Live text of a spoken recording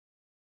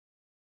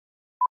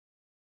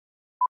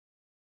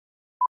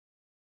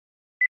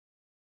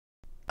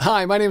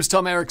Hi, my name is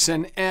Tom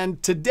Erickson,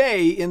 and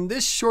today in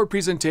this short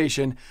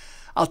presentation,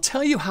 I'll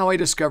tell you how I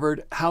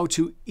discovered how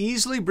to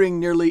easily bring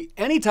nearly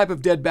any type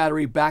of dead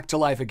battery back to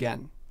life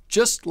again,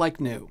 just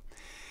like new.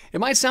 It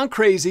might sound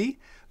crazy,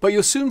 but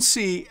you'll soon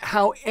see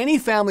how any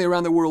family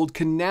around the world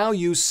can now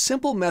use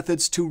simple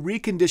methods to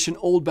recondition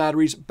old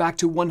batteries back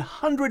to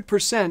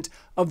 100%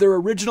 of their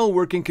original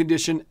working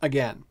condition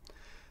again.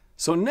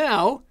 So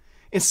now,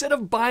 instead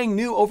of buying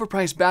new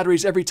overpriced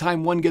batteries every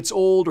time one gets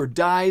old or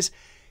dies,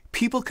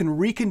 people can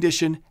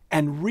recondition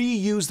and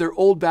reuse their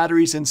old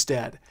batteries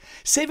instead,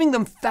 saving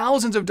them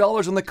thousands of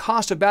dollars on the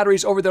cost of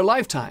batteries over their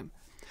lifetime.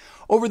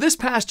 Over this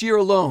past year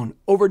alone,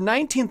 over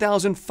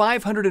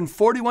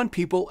 19,541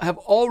 people have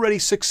already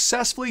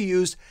successfully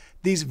used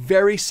these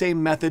very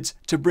same methods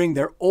to bring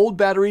their old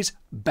batteries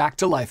back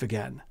to life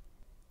again.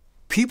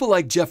 People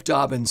like Jeff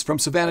Dobbins from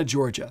Savannah,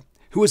 Georgia,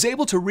 who was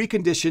able to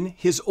recondition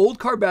his old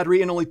car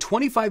battery in only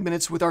 25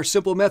 minutes with our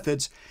simple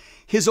methods.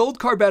 His old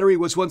car battery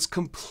was once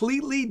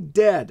completely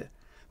dead,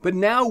 but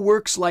now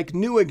works like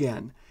new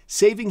again,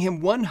 saving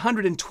him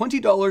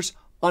 $120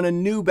 on a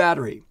new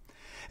battery.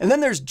 And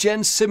then there's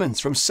Jen Simmons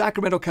from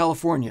Sacramento,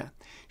 California.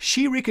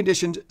 She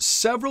reconditioned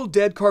several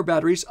dead car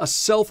batteries, a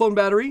cell phone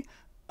battery,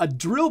 a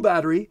drill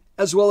battery,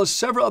 as well as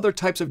several other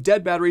types of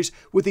dead batteries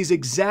with these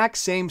exact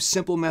same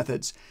simple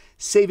methods,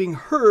 saving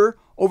her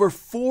over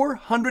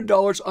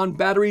 $400 on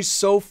batteries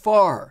so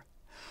far.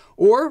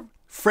 Or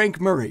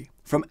Frank Murray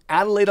from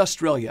Adelaide,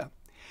 Australia.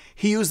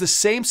 He used the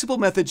same simple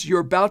methods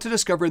you're about to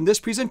discover in this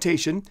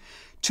presentation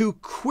to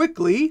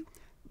quickly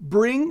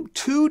bring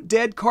two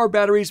dead car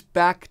batteries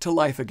back to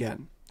life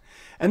again.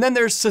 And then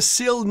there's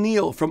Cecile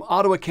Neal from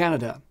Ottawa,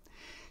 Canada.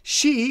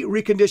 She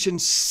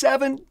reconditioned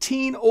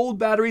 17 old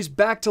batteries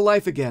back to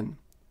life again.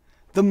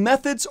 The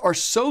methods are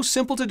so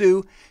simple to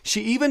do,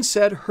 she even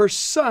said her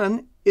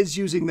son is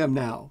using them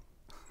now.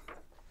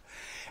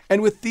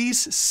 And with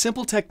these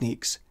simple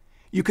techniques,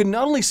 you can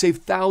not only save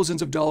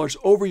thousands of dollars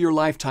over your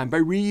lifetime by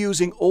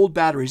reusing old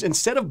batteries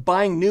instead of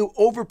buying new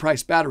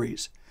overpriced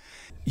batteries,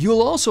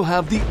 you'll also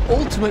have the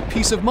ultimate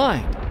peace of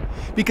mind.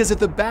 Because if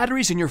the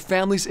batteries in your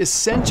family's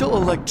essential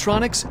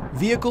electronics,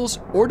 vehicles,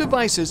 or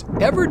devices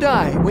ever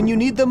die when you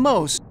need them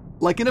most,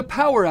 like in a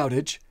power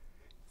outage,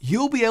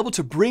 you'll be able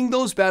to bring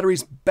those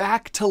batteries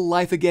back to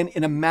life again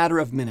in a matter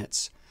of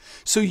minutes.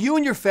 So you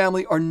and your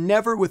family are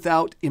never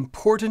without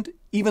important,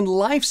 even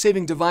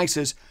life-saving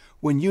devices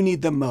when you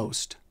need them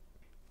most.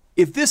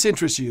 If this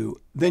interests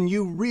you, then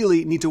you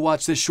really need to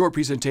watch this short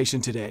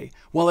presentation today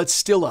while it's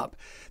still up.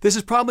 This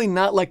is probably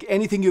not like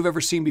anything you've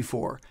ever seen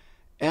before.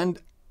 And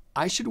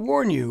I should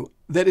warn you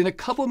that in a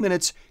couple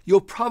minutes,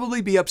 you'll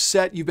probably be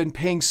upset you've been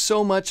paying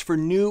so much for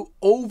new,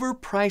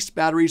 overpriced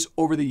batteries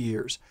over the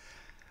years.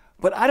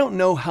 But I don't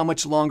know how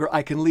much longer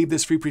I can leave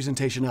this free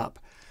presentation up.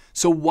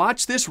 So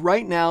watch this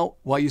right now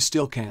while you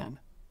still can.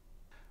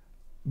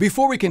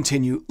 Before we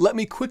continue, let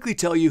me quickly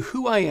tell you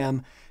who I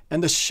am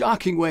and the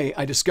shocking way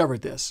I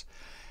discovered this.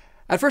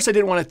 At first, I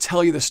didn't want to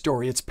tell you the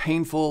story. It's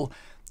painful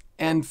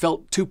and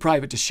felt too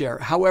private to share.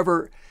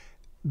 However,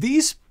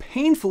 these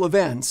painful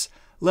events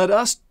led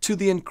us to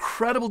the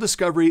incredible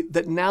discovery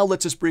that now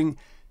lets us bring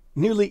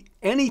nearly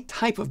any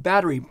type of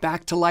battery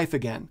back to life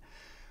again,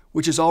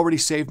 which has already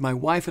saved my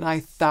wife and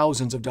I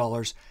thousands of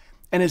dollars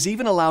and has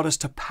even allowed us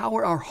to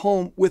power our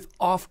home with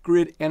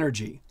off-grid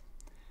energy.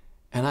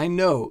 And I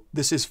know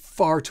this is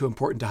far too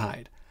important to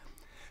hide.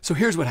 So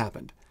here's what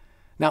happened.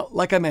 Now,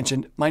 like I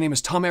mentioned, my name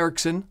is Tom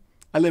Erickson.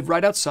 I live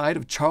right outside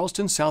of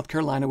Charleston, South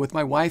Carolina with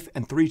my wife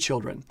and 3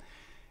 children.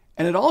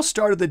 And it all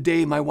started the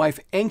day my wife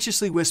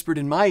anxiously whispered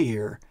in my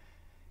ear,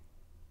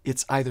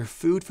 "It's either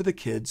food for the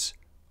kids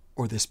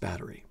or this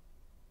battery."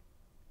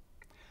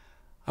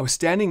 I was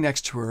standing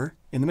next to her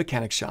in the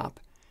mechanic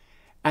shop,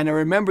 and I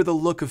remember the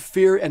look of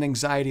fear and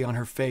anxiety on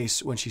her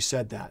face when she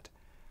said that.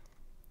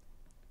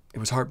 It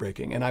was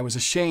heartbreaking, and I was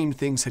ashamed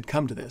things had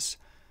come to this.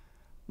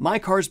 My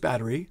car's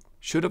battery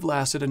should have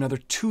lasted another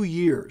 2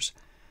 years.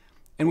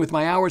 And with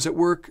my hours at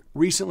work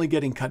recently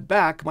getting cut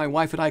back, my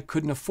wife and I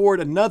couldn't afford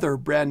another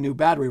brand new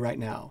battery right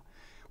now.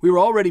 We were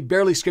already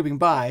barely scraping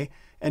by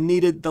and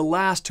needed the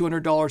last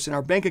 $200 in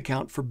our bank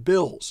account for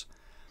bills.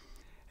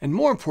 And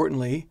more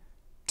importantly,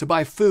 to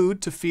buy food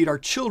to feed our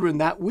children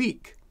that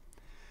week.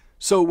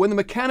 So when the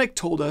mechanic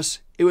told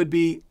us it would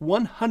be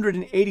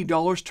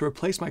 $180 to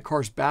replace my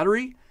car's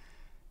battery,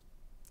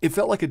 it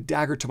felt like a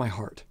dagger to my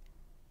heart.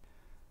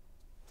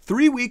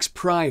 3 weeks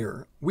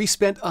prior, we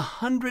spent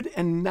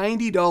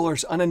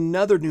 $190 on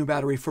another new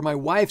battery for my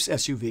wife's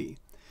SUV,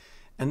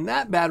 and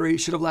that battery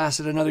should have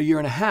lasted another year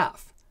and a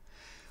half.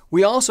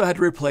 We also had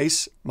to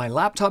replace my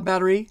laptop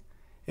battery,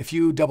 a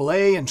few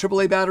AA and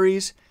AAA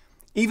batteries,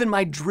 even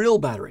my drill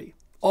battery,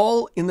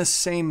 all in the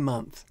same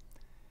month.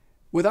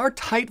 With our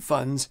tight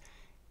funds,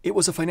 it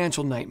was a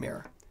financial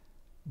nightmare.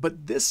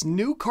 But this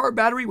new car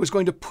battery was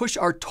going to push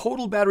our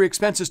total battery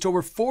expenses to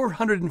over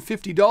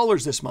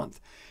 $450 this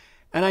month.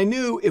 And I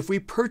knew if we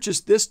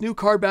purchased this new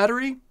car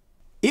battery,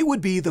 it would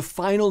be the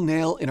final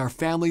nail in our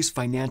family's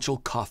financial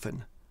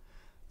coffin.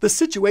 The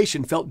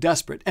situation felt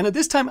desperate, and at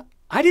this time,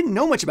 I didn't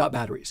know much about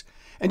batteries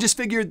and just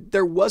figured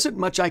there wasn't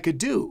much I could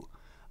do.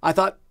 I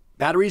thought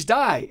batteries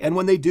die, and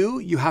when they do,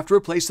 you have to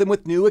replace them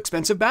with new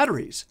expensive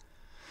batteries.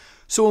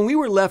 So when we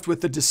were left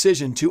with the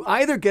decision to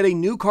either get a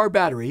new car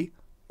battery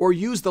or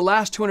use the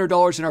last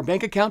 $200 in our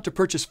bank account to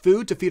purchase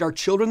food to feed our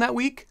children that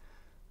week,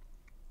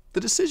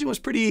 the decision was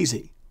pretty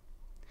easy.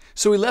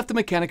 So we left the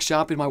mechanic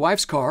shop in my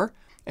wife's car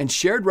and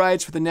shared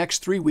rides for the next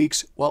 3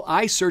 weeks while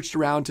I searched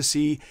around to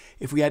see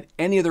if we had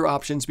any other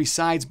options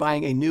besides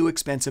buying a new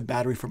expensive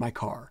battery for my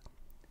car.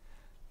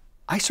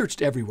 I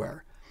searched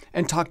everywhere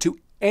and talked to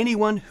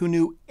anyone who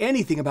knew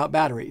anything about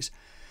batteries,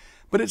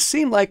 but it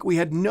seemed like we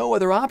had no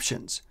other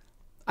options.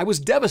 I was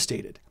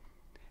devastated.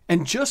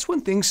 And just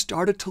when things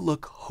started to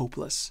look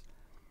hopeless,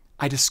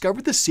 I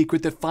discovered the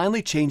secret that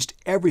finally changed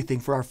everything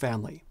for our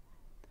family.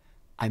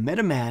 I met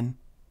a man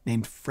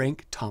named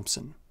Frank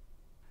Thompson.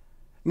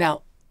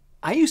 Now,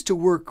 I used to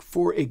work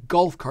for a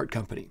golf cart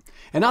company,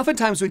 and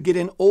oftentimes we'd get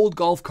in old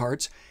golf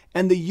carts,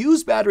 and the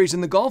used batteries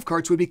in the golf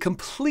carts would be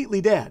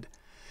completely dead.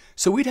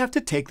 So we'd have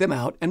to take them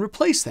out and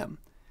replace them.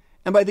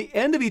 And by the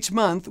end of each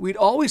month, we'd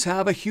always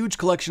have a huge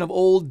collection of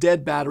old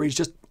dead batteries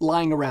just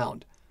lying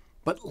around.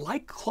 But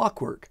like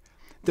clockwork,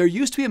 there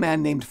used to be a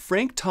man named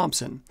Frank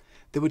Thompson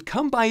that would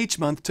come by each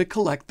month to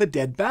collect the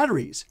dead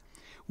batteries.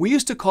 We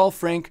used to call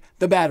Frank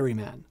the battery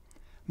man.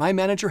 My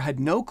manager had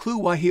no clue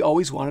why he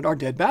always wanted our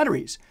dead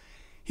batteries.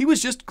 He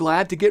was just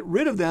glad to get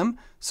rid of them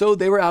so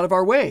they were out of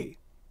our way.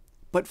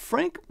 But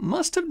Frank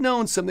must have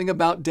known something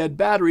about dead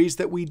batteries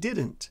that we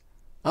didn't.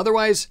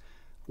 Otherwise,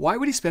 why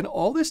would he spend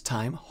all this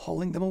time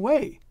hauling them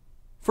away?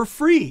 For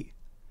free.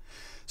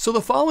 So the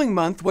following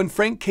month, when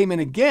Frank came in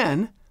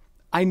again,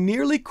 I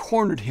nearly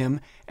cornered him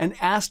and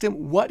asked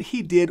him what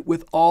he did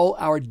with all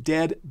our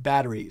dead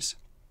batteries.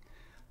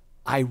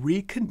 I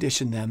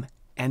recondition them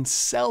and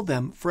sell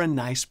them for a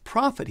nice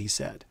profit, he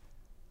said.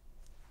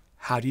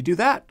 How do you do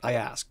that? I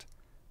asked.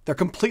 They're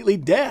completely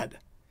dead.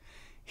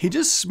 He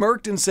just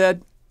smirked and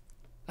said,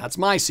 "That's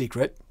my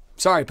secret.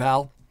 Sorry,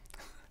 pal."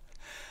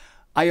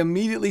 I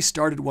immediately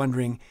started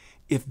wondering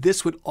if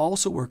this would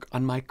also work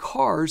on my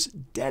car's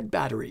dead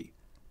battery.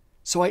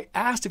 So I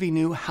asked if he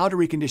knew how to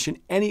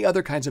recondition any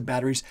other kinds of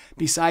batteries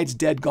besides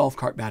dead golf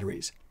cart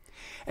batteries.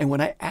 And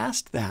when I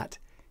asked that,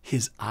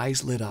 his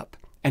eyes lit up,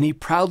 and he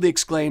proudly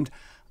exclaimed,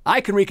 "I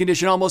can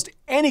recondition almost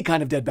any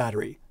kind of dead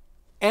battery.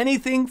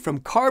 Anything from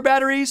car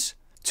batteries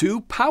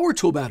to power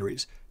tool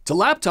batteries, to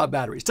laptop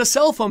batteries, to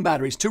cell phone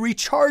batteries, to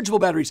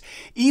rechargeable batteries,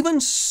 even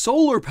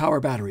solar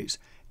power batteries,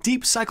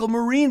 deep cycle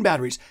marine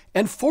batteries,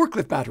 and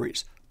forklift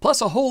batteries,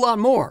 plus a whole lot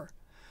more."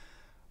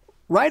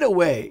 Right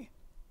away,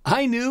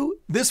 I knew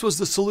this was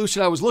the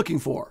solution I was looking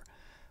for.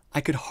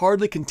 I could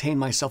hardly contain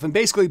myself and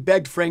basically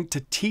begged Frank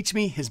to teach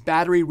me his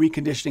battery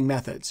reconditioning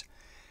methods.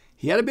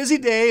 He had a busy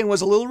day and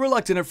was a little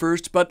reluctant at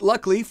first, but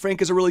luckily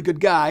Frank is a really good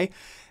guy,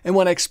 and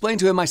when I explained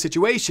to him my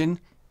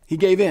situation, he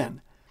gave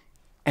in.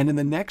 And in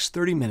the next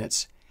 30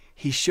 minutes,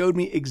 he showed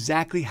me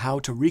exactly how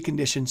to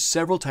recondition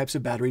several types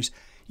of batteries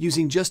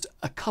using just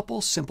a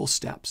couple simple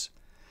steps.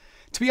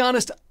 To be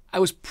honest, I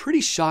was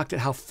pretty shocked at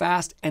how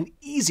fast and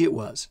easy it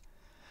was.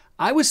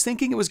 I was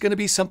thinking it was going to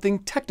be something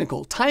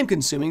technical,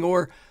 time-consuming,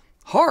 or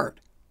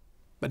hard.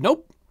 But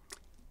nope,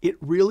 it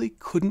really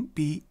couldn't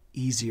be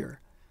easier.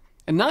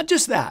 And not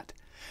just that.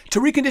 To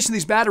recondition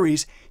these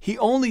batteries, he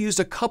only used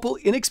a couple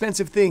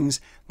inexpensive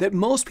things that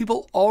most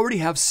people already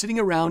have sitting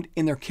around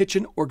in their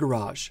kitchen or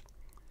garage.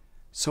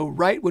 So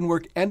right when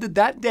work ended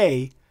that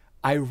day,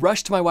 I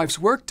rushed to my wife's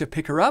work to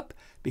pick her up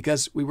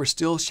because we were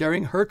still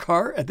sharing her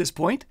car at this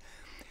point.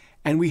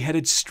 And we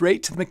headed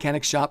straight to the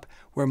mechanic shop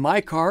where my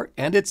car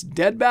and its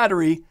dead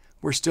battery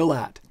were still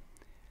at.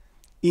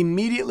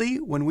 Immediately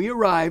when we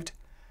arrived,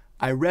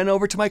 I ran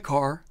over to my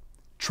car,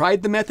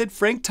 tried the method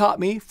Frank taught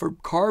me for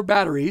car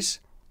batteries,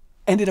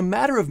 and in a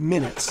matter of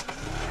minutes,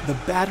 the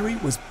battery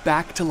was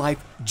back to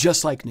life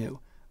just like new.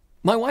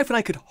 My wife and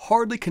I could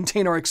hardly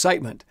contain our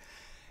excitement.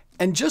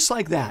 And just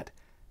like that,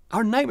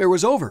 our nightmare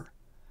was over.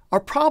 Our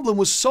problem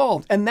was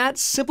solved, and that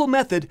simple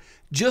method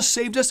just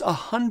saved us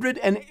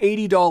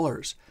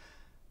 $180.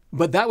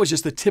 But that was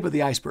just the tip of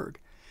the iceberg,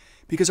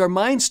 because our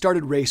minds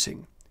started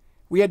racing.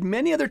 We had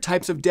many other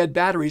types of dead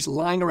batteries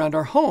lying around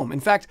our home.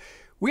 In fact,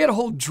 we had a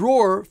whole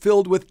drawer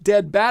filled with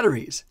dead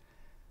batteries.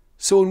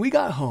 So when we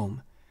got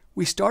home,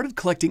 we started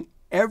collecting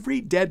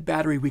every dead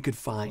battery we could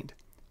find.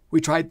 We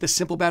tried the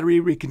simple battery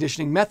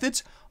reconditioning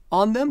methods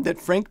on them that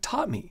Frank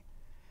taught me.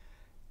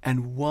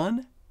 And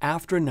one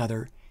after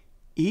another,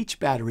 each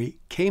battery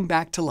came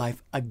back to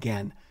life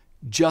again,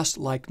 just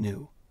like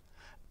new.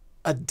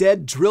 A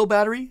dead drill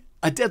battery,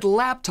 a dead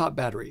laptop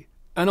battery,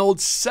 an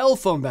old cell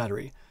phone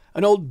battery,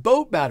 an old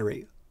boat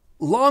battery,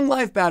 long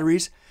life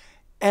batteries,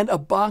 and a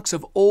box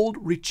of old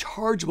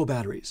rechargeable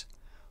batteries.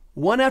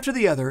 One after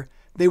the other,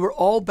 they were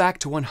all back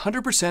to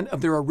 100%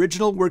 of their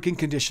original working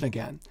condition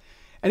again.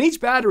 And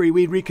each battery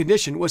we'd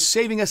reconditioned was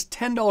saving us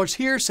 $10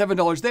 here,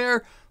 $7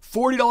 there,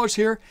 $40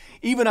 here,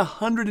 even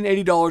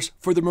 $180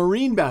 for the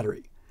marine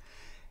battery.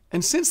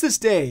 And since this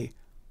day,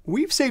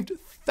 we've saved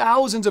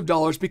thousands of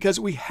dollars because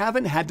we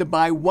haven't had to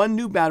buy one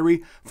new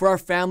battery for our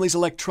family's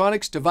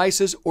electronics,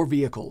 devices, or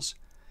vehicles.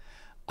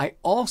 I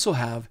also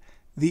have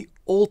the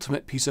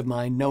ultimate peace of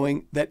mind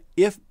knowing that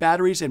if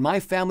batteries in my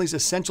family's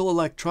essential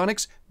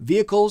electronics,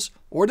 vehicles,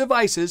 or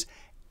devices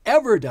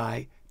ever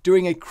die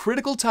during a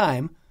critical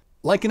time,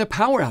 like in a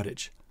power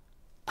outage,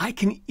 I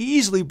can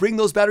easily bring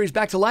those batteries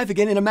back to life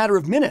again in a matter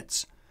of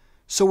minutes.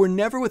 So we're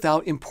never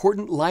without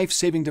important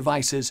life-saving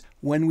devices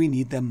when we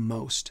need them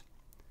most.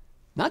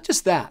 Not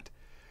just that.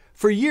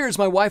 For years,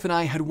 my wife and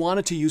I had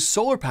wanted to use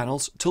solar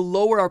panels to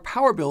lower our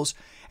power bills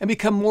and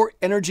become more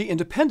energy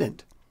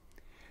independent.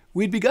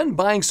 We'd begun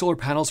buying solar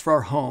panels for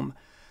our home,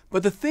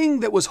 but the thing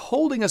that was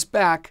holding us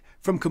back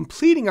from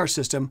completing our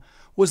system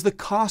was the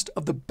cost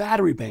of the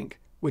battery bank,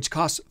 which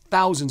costs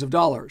thousands of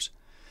dollars.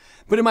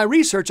 But in my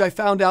research, I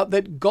found out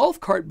that golf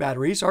cart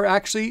batteries are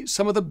actually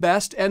some of the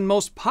best and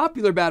most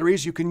popular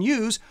batteries you can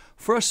use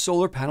for a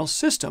solar panel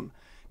system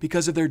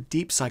because of their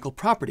deep cycle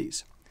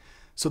properties.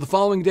 So the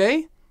following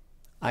day,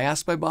 I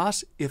asked my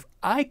boss if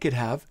I could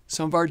have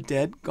some of our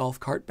dead golf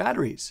cart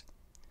batteries.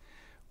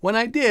 When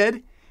I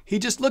did, he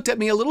just looked at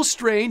me a little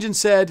strange and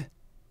said,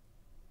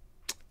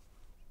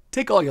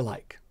 "Take all you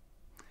like."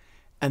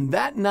 And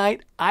that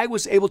night, I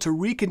was able to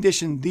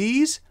recondition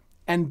these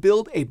and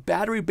build a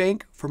battery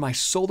bank for my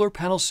solar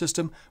panel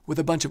system with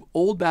a bunch of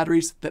old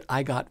batteries that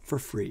I got for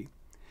free.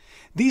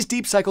 These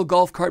deep cycle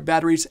golf cart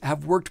batteries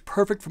have worked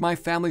perfect for my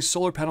family's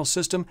solar panel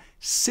system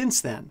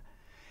since then.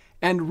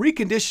 And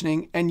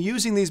reconditioning and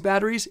using these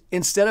batteries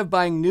instead of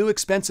buying new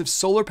expensive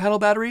solar panel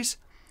batteries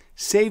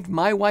saved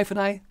my wife and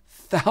I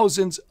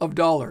thousands of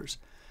dollars.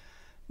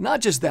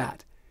 Not just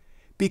that,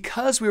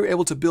 because we were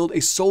able to build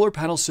a solar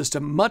panel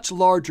system much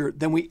larger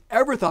than we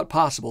ever thought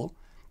possible,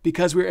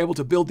 because we were able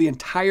to build the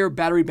entire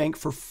battery bank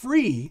for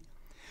free,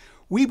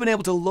 we've been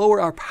able to lower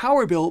our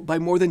power bill by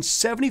more than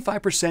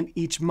 75%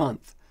 each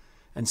month.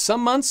 And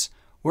some months,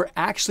 we're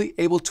actually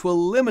able to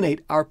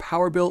eliminate our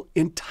power bill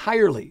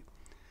entirely.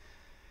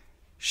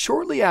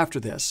 Shortly after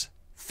this,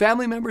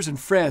 family members and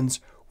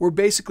friends were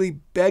basically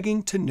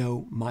begging to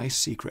know my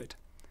secret.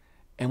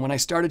 And when I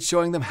started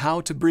showing them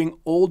how to bring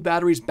old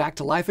batteries back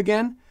to life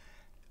again,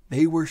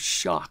 they were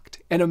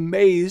shocked and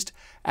amazed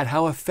at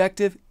how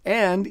effective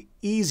and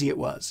easy it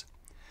was.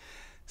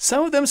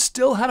 Some of them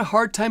still had a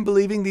hard time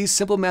believing these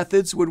simple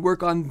methods would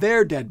work on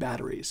their dead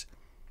batteries.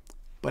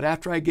 But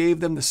after I gave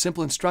them the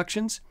simple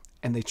instructions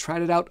and they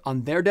tried it out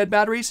on their dead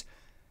batteries,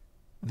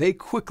 they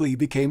quickly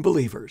became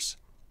believers.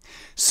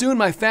 Soon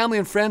my family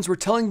and friends were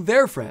telling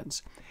their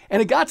friends,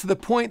 and it got to the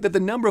point that the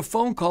number of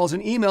phone calls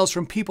and emails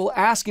from people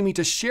asking me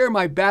to share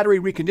my battery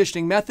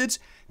reconditioning methods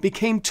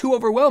became too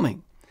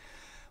overwhelming.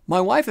 My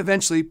wife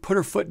eventually put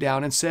her foot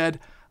down and said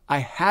I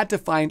had to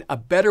find a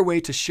better way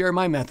to share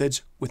my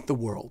methods with the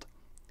world.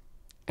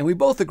 And we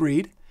both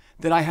agreed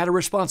that I had a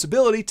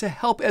responsibility to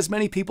help as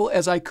many people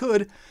as I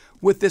could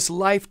with this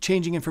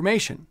life-changing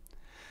information.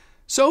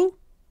 So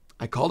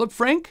I called up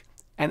Frank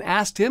and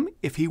asked him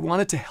if he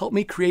wanted to help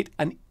me create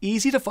an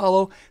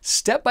easy-to-follow,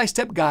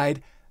 step-by-step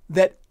guide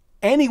that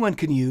anyone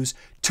can use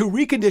to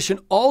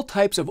recondition all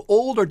types of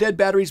old or dead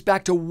batteries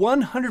back to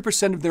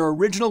 100% of their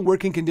original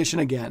working condition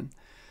again.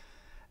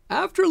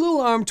 After a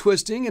little arm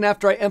twisting and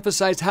after I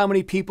emphasized how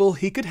many people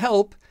he could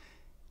help,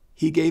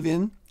 he gave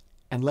in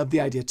and loved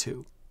the idea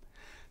too.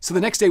 So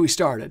the next day we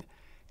started,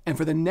 and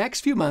for the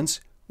next few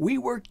months, we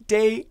worked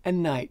day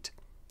and night.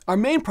 Our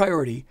main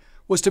priority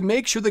was to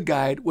make sure the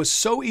guide was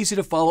so easy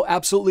to follow,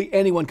 absolutely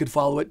anyone could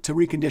follow it to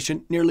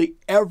recondition nearly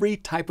every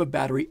type of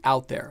battery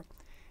out there.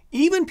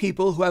 Even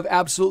people who have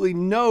absolutely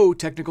no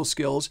technical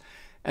skills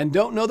and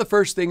don't know the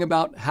first thing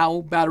about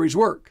how batteries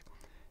work.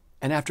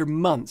 And after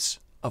months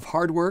of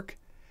hard work,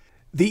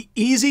 the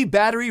Easy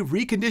Battery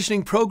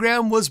Reconditioning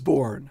Program was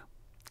born.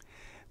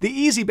 The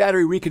Easy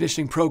Battery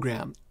Reconditioning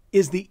Program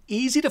is the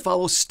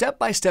easy-to-follow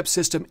step-by-step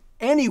system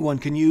anyone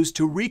can use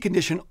to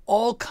recondition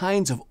all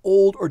kinds of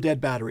old or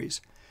dead batteries.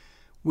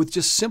 With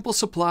just simple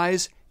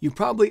supplies you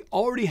probably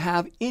already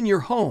have in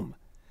your home.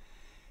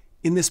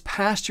 In this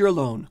past year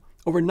alone,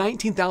 over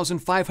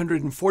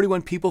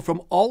 19,541 people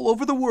from all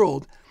over the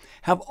world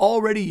have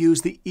already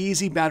used the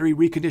Easy Battery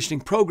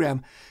Reconditioning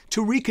Program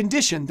to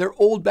recondition their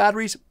old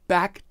batteries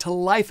back to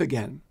life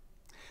again.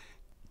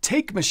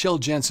 Take Michelle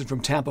Jensen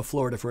from Tampa,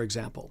 Florida, for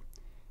example.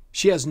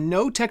 She has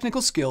no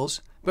technical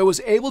skills, but was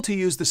able to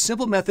use the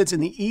simple methods in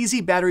the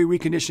Easy Battery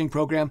Reconditioning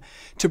Program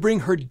to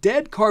bring her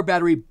dead car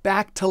battery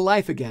back to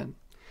life again.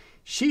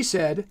 She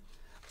said,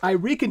 "I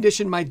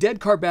reconditioned my dead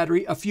car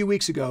battery a few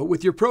weeks ago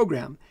with your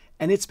program,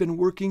 and it's been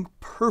working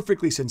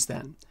perfectly since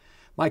then.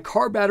 My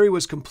car battery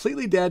was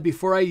completely dead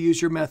before I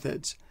used your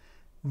methods.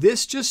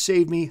 This just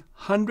saved me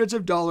hundreds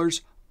of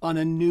dollars on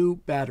a new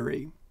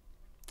battery."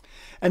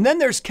 And then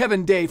there's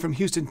Kevin Day from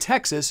Houston,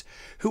 Texas,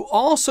 who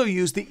also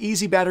used the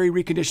Easy Battery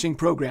Reconditioning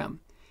Program.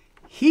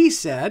 He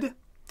said,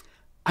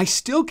 "I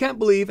still can't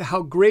believe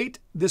how great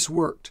this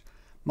worked.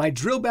 My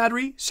drill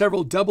battery,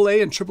 several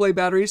AA and AAA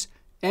batteries,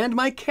 and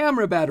my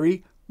camera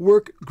battery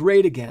work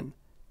great again.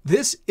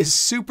 This is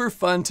super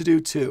fun to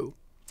do too."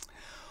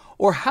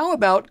 Or how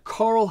about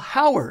Carl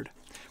Howard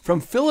from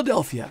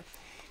Philadelphia?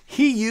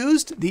 He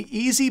used the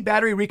Easy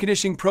Battery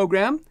Reconditioning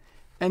program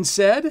and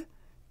said,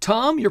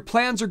 "Tom, your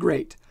plans are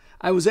great.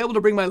 I was able to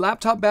bring my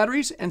laptop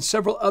batteries and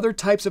several other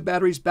types of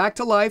batteries back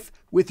to life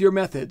with your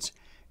methods.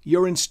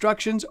 Your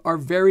instructions are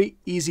very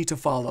easy to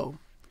follow."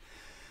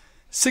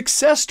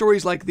 Success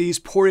stories like these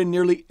pour in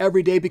nearly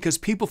every day because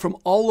people from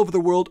all over the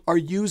world are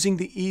using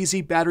the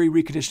Easy Battery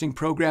Reconditioning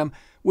program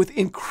with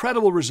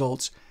incredible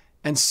results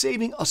and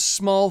saving a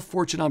small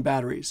fortune on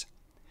batteries.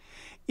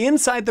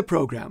 Inside the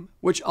program,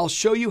 which I'll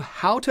show you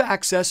how to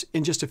access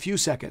in just a few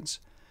seconds,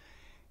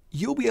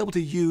 you'll be able to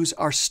use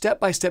our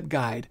step-by-step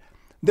guide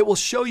that will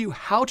show you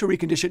how to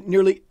recondition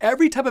nearly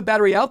every type of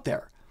battery out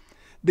there.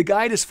 The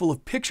guide is full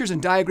of pictures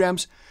and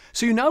diagrams,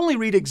 so you not only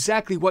read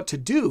exactly what to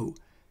do,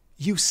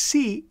 you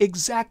see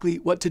exactly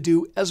what to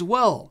do as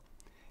well.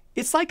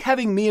 It's like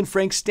having me and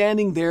Frank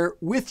standing there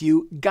with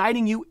you,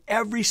 guiding you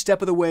every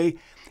step of the way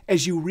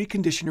as you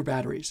recondition your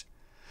batteries.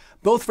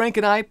 Both Frank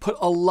and I put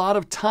a lot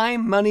of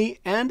time, money,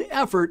 and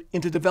effort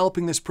into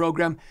developing this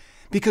program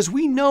because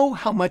we know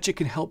how much it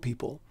can help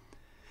people.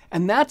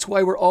 And that's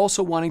why we're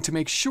also wanting to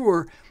make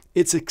sure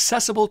it's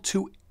accessible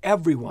to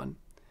everyone.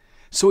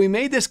 So we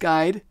made this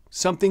guide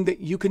something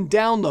that you can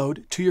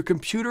download to your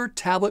computer,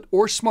 tablet,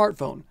 or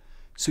smartphone,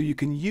 so you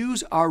can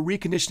use our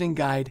reconditioning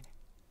guide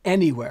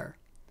anywhere.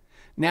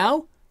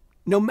 Now,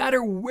 no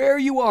matter where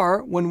you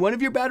are when one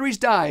of your batteries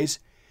dies,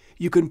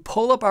 you can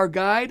pull up our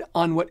guide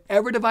on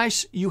whatever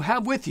device you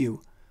have with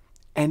you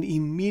and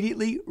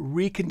immediately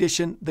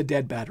recondition the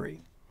dead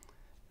battery.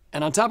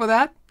 And on top of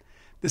that,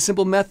 the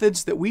simple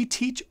methods that we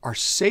teach are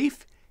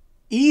safe,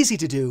 easy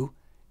to do,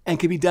 and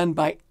can be done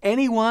by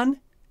anyone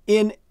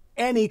in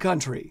any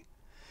country.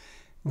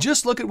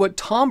 Just look at what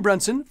Tom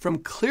Brunson from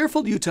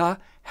Clearfield, Utah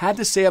had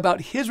to say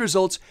about his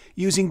results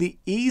using the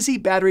Easy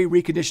Battery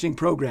Reconditioning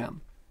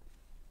program.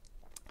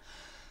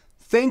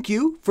 "Thank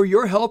you for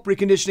your help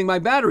reconditioning my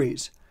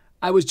batteries.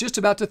 I was just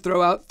about to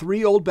throw out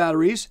 3 old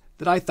batteries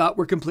that I thought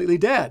were completely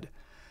dead,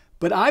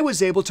 but I was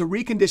able to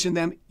recondition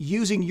them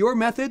using your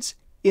methods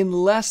in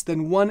less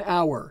than 1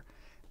 hour.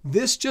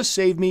 This just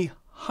saved me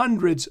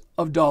hundreds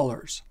of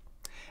dollars."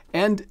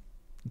 And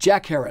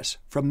Jack Harris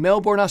from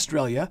Melbourne,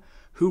 Australia,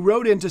 who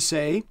wrote in to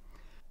say,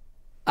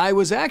 "I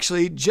was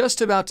actually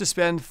just about to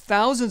spend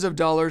thousands of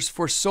dollars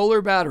for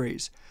solar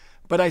batteries,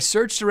 but I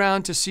searched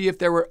around to see if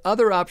there were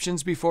other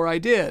options before I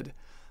did.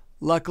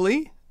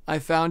 Luckily, I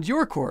found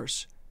your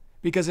course,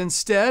 because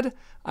instead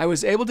I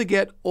was able to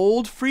get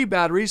old free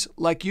batteries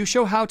like you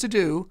show how to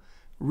do,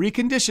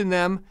 recondition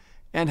them,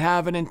 and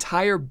have an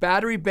entire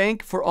battery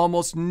bank for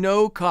almost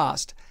no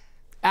cost.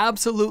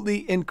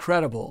 Absolutely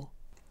incredible."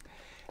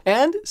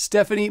 And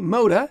Stephanie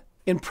Moda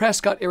in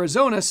Prescott,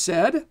 Arizona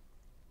said,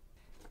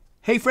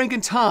 "Hey Frank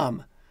and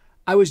Tom,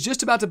 I was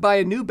just about to buy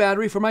a new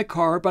battery for my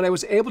car, but I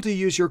was able to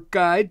use your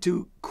guide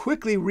to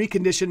quickly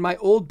recondition my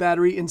old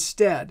battery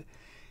instead.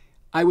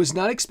 I was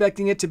not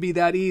expecting it to be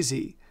that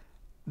easy.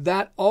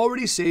 That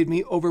already saved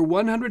me over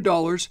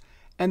 $100,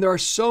 and there are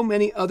so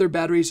many other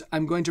batteries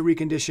I'm going to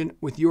recondition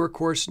with your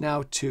course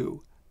now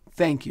too.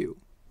 Thank you."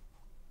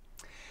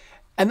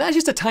 And that's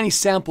just a tiny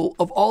sample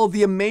of all of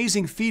the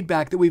amazing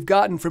feedback that we've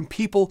gotten from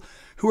people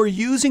who are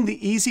using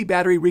the Easy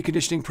Battery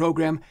Reconditioning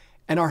program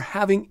and are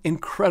having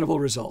incredible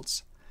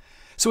results.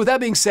 So with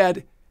that being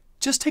said,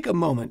 just take a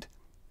moment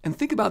and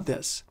think about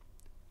this.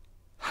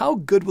 How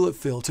good will it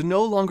feel to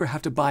no longer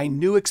have to buy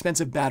new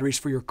expensive batteries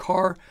for your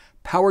car,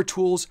 power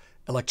tools,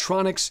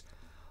 electronics,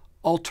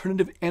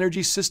 alternative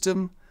energy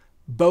system,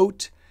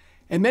 boat,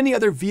 and many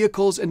other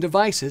vehicles and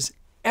devices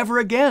ever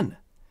again?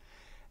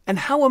 And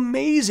how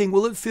amazing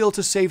will it feel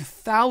to save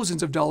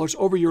thousands of dollars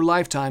over your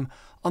lifetime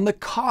on the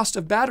cost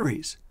of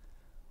batteries?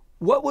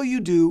 What will you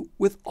do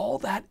with all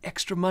that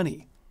extra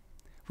money?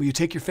 Will you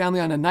take your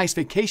family on a nice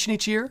vacation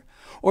each year?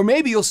 Or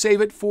maybe you'll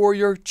save it for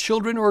your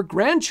children or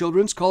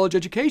grandchildren's college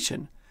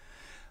education.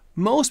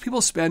 Most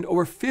people spend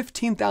over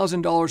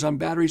 $15,000 on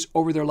batteries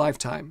over their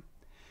lifetime.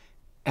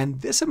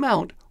 And this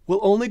amount will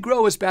only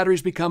grow as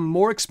batteries become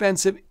more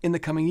expensive in the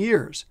coming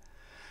years.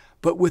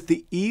 But with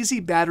the Easy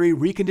Battery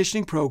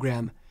Reconditioning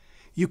program,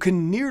 you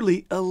can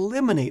nearly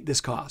eliminate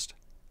this cost.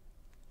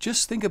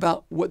 Just think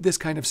about what this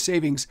kind of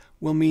savings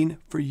will mean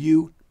for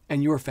you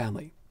and your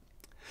family.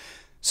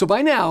 So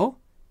by now,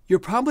 you're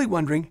probably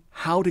wondering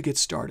how to get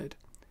started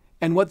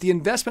and what the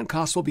investment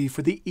cost will be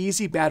for the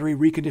Easy Battery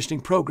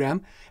Reconditioning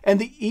program and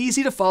the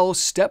easy-to-follow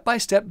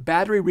step-by-step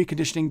battery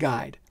reconditioning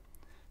guide.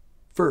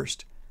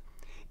 First,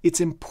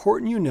 it's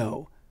important you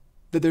know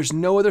that there's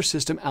no other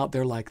system out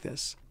there like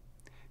this.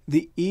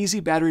 The Easy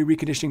Battery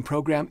Reconditioning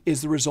program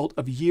is the result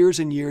of years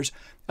and years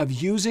of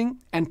using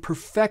and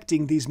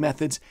perfecting these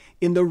methods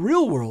in the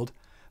real world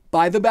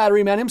by the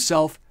battery man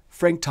himself,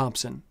 Frank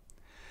Thompson.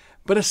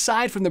 But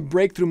aside from the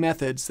breakthrough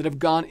methods that have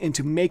gone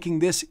into making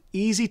this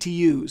easy to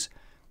use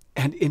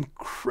and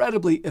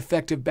incredibly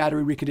effective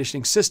battery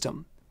reconditioning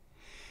system,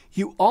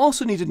 you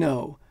also need to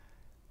know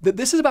that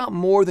this is about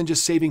more than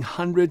just saving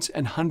hundreds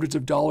and hundreds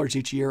of dollars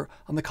each year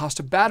on the cost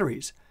of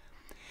batteries.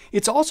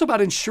 It's also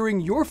about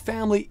ensuring your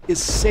family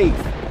is safe.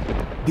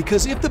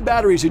 Because if the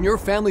batteries in your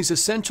family's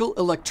essential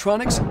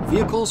electronics,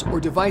 vehicles,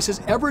 or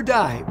devices ever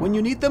die when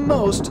you need them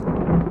most,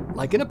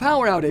 like in a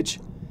power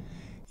outage,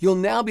 you'll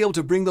now be able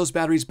to bring those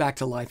batteries back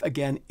to life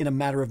again in a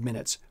matter of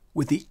minutes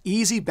with the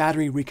Easy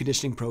Battery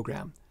Reconditioning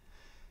program.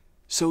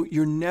 So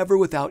you're never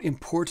without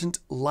important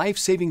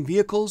life-saving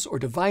vehicles or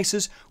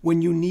devices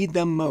when you need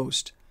them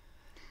most.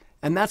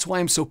 And that's why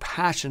I'm so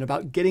passionate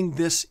about getting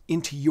this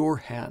into your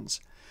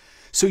hands.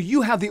 So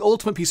you have the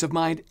ultimate peace of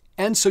mind,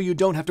 and so you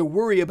don't have to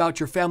worry about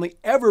your family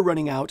ever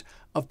running out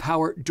of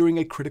power during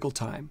a critical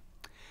time.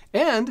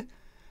 And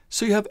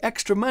so you have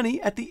extra money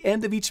at the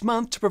end of each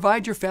month to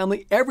provide your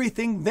family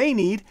everything they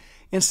need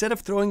instead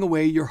of throwing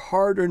away your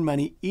hard-earned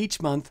money each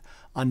month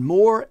on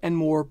more and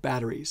more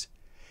batteries.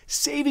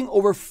 Saving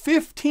over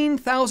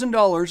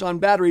 $15,000 on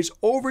batteries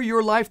over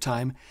your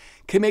lifetime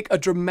can make a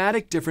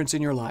dramatic difference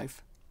in your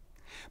life.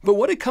 But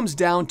what it comes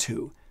down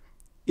to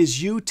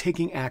is you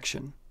taking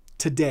action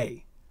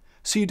today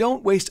so you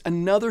don't waste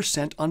another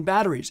cent on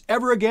batteries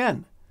ever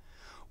again.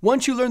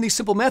 Once you learn these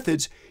simple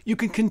methods, you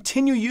can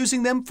continue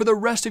using them for the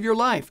rest of your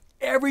life,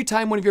 every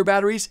time one of your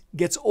batteries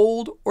gets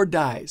old or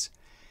dies.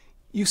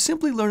 You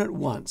simply learn it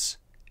once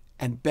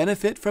and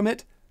benefit from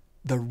it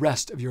the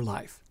rest of your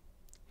life.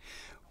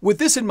 With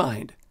this in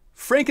mind,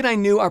 Frank and I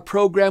knew our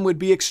program would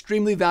be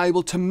extremely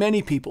valuable to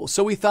many people,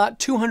 so we thought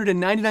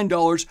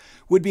 $299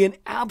 would be an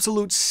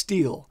absolute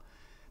steal.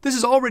 This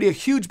is already a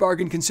huge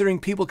bargain considering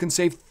people can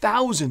save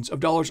thousands of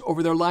dollars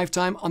over their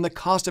lifetime on the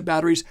cost of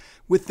batteries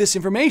with this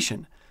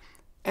information.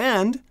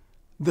 And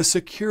the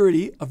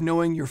security of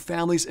knowing your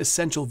family's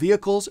essential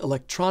vehicles,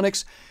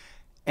 electronics,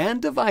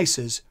 and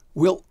devices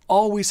will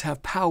always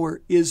have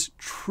power is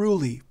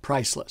truly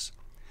priceless.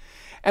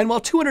 And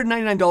while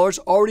 $299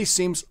 already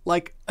seems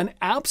like an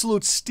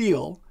absolute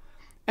steal,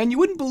 and you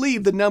wouldn't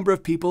believe the number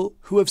of people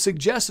who have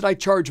suggested I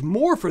charge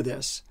more for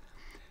this,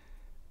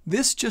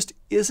 this just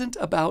isn't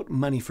about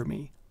money for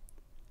me.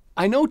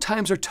 I know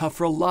times are tough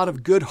for a lot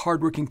of good,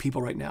 hardworking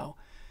people right now,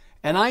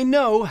 and I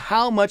know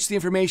how much the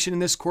information in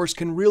this course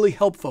can really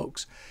help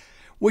folks,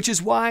 which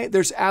is why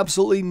there's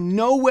absolutely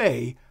no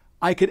way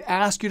I could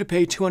ask you to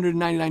pay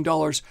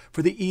 $299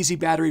 for the Easy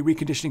Battery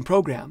Reconditioning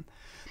program.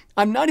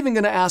 I'm not even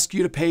going to ask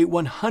you to pay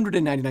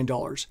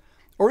 $199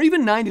 or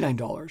even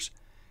 $99,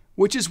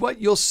 which is what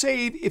you'll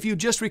save if you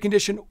just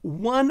recondition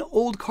one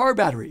old car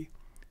battery.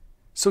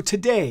 So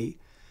today,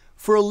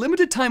 for a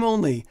limited time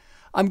only,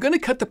 I'm going to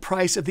cut the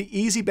price of the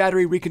Easy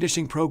Battery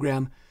Reconditioning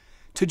program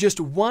to just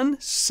one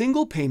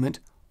single payment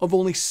of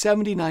only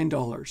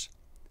 $79.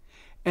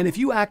 And if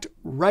you act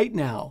right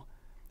now,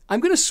 I'm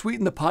going to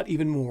sweeten the pot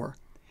even more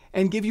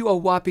and give you a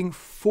whopping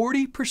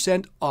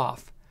 40%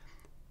 off,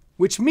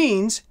 which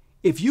means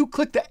if you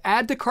click the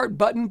Add to Cart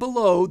button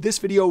below this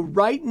video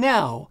right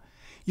now,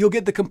 you'll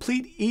get the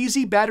complete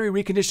Easy Battery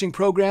Reconditioning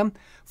program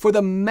for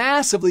the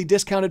massively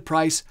discounted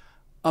price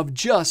of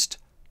just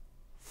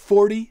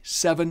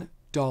 $47.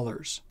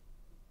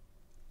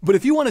 But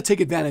if you want to take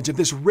advantage of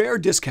this rare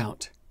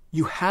discount,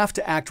 you have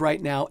to act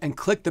right now and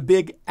click the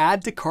big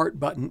Add to Cart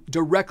button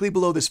directly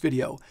below this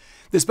video.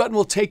 This button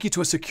will take you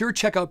to a secure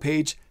checkout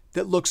page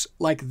that looks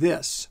like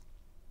this,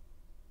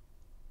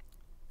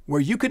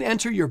 where you can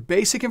enter your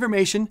basic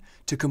information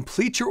to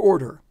complete your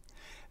order.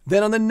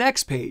 Then on the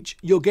next page,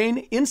 you'll gain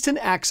instant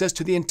access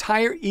to the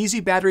entire Easy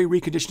Battery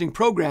Reconditioning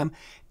program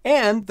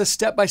and the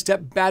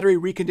step-by-step battery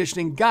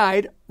reconditioning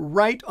guide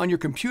right on your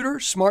computer,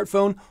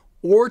 smartphone,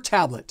 or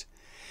tablet.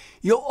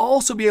 You'll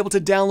also be able to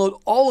download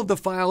all of the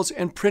files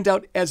and print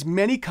out as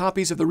many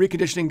copies of the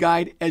reconditioning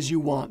guide as you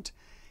want.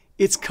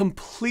 It's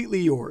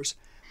completely yours,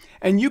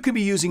 and you can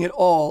be using it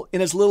all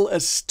in as little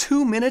as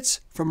 2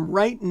 minutes from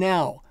right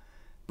now.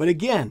 But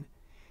again,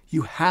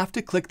 you have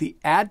to click the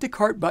Add to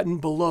Cart button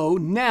below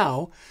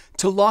now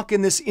to lock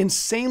in this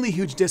insanely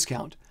huge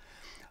discount.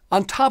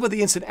 On top of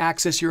the instant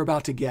access you're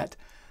about to get,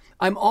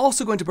 I'm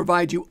also going to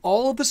provide you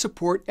all of the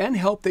support and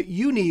help that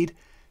you need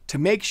to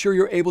make sure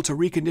you're able to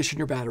recondition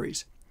your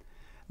batteries.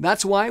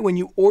 That's why when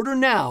you order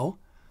now,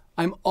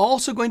 I'm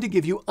also going to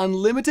give you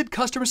unlimited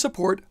customer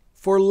support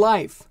for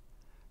life.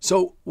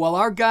 So while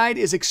our guide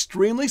is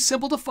extremely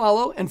simple to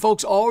follow and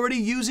folks already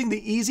using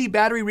the Easy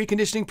Battery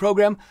Reconditioning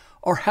program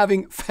are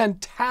having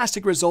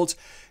fantastic results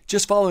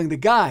just following the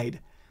guide,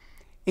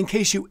 in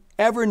case you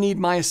ever need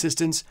my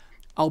assistance,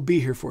 I'll be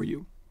here for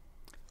you.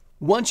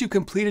 Once you've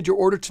completed your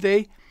order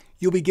today,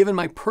 you'll be given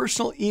my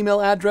personal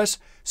email address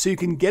so you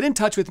can get in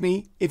touch with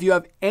me if you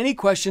have any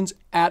questions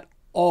at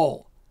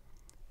all.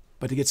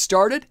 But to get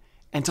started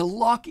and to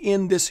lock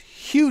in this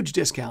huge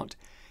discount,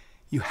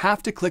 you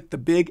have to click the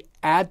big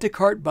Add to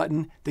Cart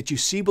button that you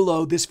see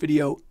below this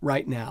video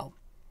right now.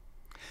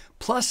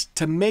 Plus,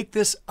 to make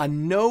this a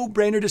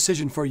no-brainer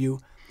decision for you,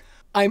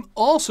 I'm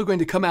also going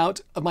to come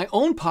out of my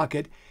own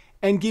pocket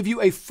and give you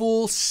a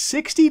full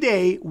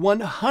 60-day,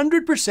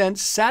 100%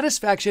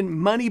 satisfaction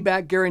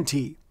money-back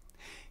guarantee.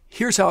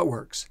 Here's how it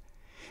works.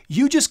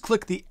 You just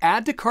click the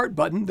Add to Cart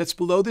button that's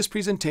below this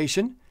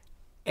presentation,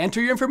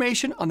 enter your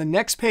information on the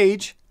next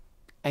page,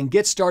 and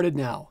get started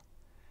now.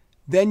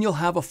 Then you'll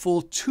have a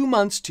full 2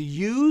 months to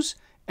use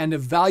and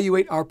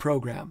evaluate our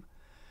program.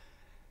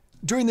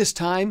 During this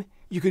time,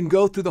 you can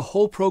go through the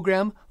whole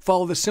program,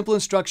 follow the simple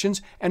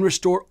instructions, and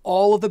restore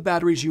all of the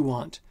batteries you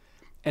want.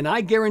 And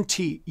I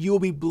guarantee you will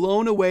be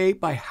blown away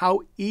by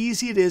how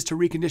easy it is to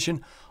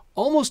recondition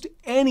almost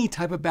any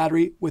type of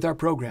battery with our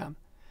program.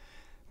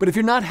 But if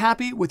you're not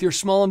happy with your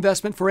small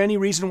investment for any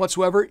reason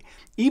whatsoever,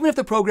 even if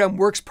the program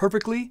works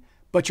perfectly,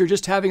 but you're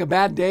just having a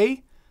bad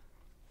day,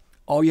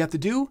 all you have to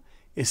do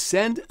is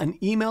send an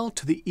email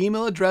to the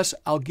email address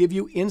I'll give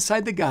you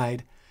inside the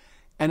guide,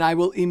 and I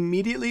will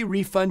immediately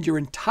refund your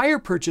entire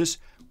purchase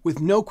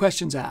with no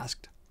questions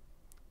asked.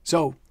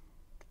 So,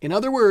 in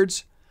other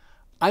words,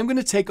 I'm going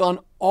to take on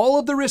all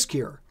of the risk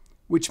here,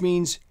 which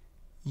means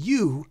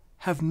you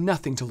have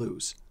nothing to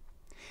lose.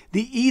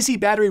 The Easy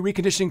Battery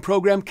Reconditioning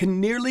program can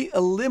nearly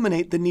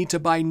eliminate the need to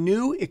buy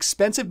new,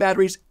 expensive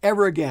batteries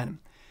ever again,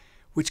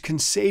 which can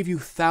save you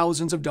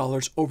thousands of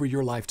dollars over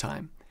your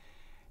lifetime.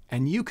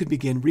 And you can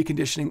begin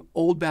reconditioning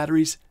old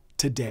batteries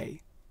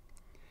today.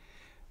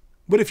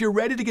 But if you're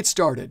ready to get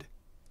started,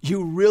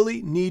 you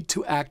really need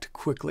to act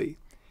quickly.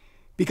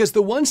 Because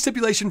the one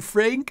stipulation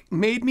Frank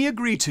made me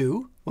agree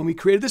to when we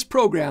created this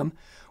program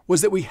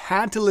was that we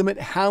had to limit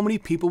how many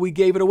people we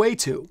gave it away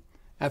to.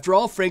 After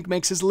all, Frank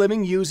makes his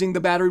living using the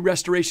battery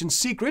restoration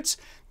secrets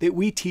that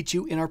we teach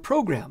you in our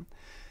program.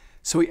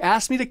 So he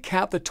asked me to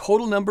cap the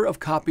total number of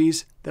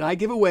copies that I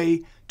give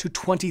away to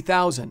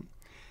 20,000.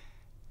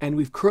 And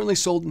we've currently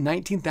sold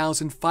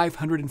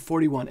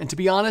 19,541. And to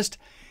be honest,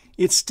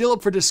 it's still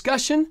up for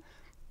discussion,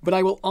 but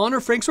I will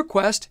honor Frank's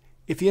request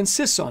if he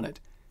insists on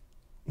it.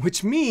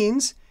 Which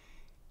means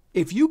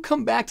if you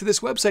come back to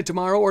this website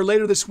tomorrow or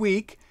later this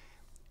week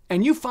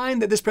and you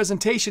find that this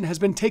presentation has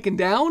been taken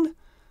down,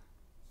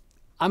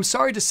 I'm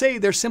sorry to say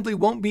there simply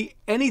won't be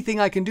anything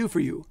I can do for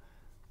you.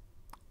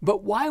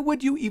 But why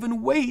would you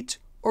even wait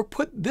or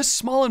put this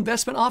small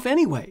investment off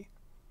anyway?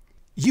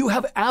 You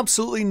have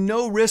absolutely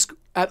no risk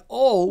at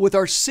all with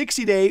our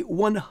 60-day,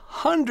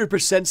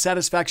 100%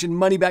 satisfaction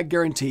money-back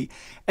guarantee,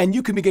 and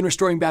you can begin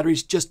restoring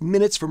batteries just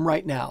minutes from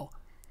right now.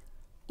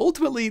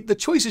 Ultimately, the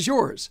choice is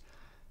yours,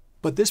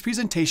 but this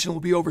presentation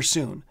will be over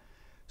soon,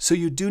 so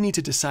you do need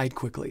to decide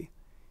quickly.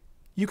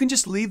 You can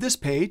just leave this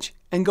page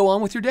and go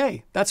on with your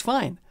day. That's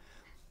fine.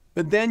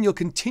 But then you'll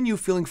continue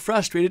feeling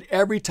frustrated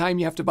every time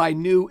you have to buy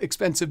new,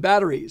 expensive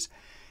batteries.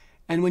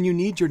 And when you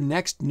need your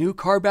next new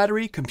car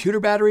battery, computer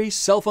battery,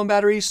 cell phone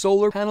battery,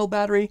 solar panel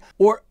battery,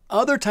 or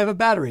other type of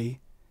battery,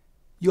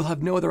 you'll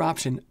have no other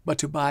option but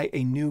to buy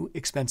a new,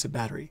 expensive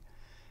battery.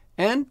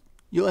 And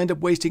you'll end up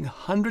wasting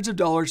hundreds of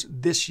dollars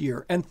this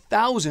year and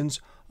thousands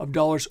of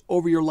dollars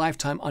over your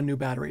lifetime on new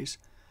batteries.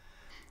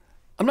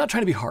 I'm not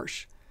trying to be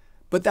harsh,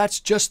 but that's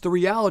just the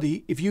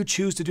reality if you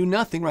choose to do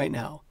nothing right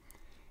now.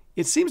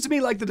 It seems to me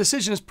like the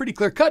decision is pretty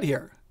clear-cut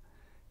here.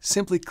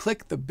 Simply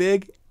click the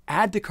big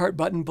Add to Cart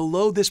button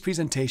below this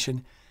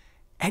presentation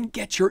and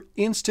get your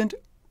instant,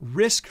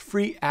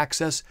 risk-free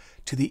access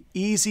to the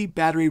Easy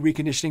Battery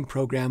Reconditioning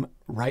program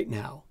right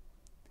now.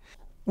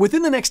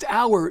 Within the next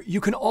hour, you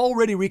can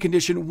already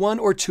recondition 1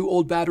 or 2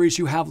 old batteries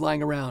you have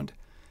lying around.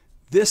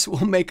 This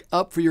will make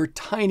up for your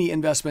tiny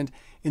investment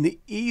in the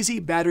Easy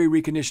Battery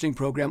Reconditioning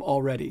program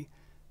already.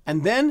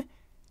 And then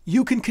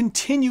you can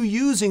continue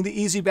using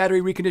the Easy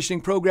Battery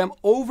Reconditioning program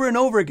over and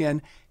over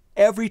again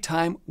every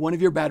time one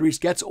of your batteries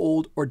gets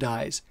old or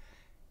dies.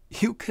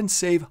 You can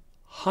save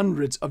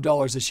hundreds of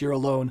dollars this year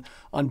alone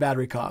on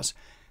battery costs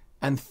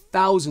and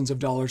thousands of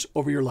dollars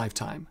over your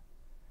lifetime.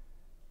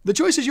 The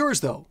choice is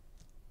yours though,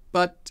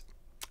 but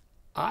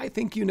I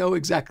think you know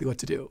exactly what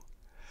to do.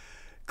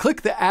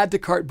 Click the Add to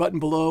Cart button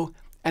below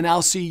and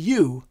I'll see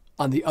you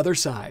on the other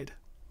side.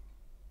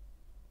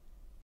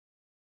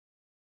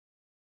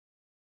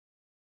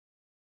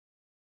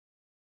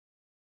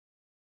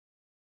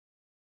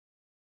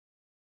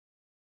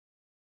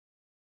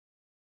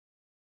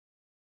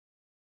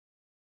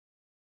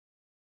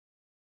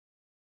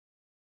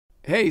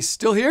 Hey,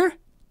 still here?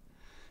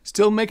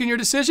 Still making your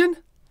decision?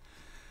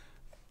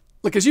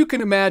 Look, as you can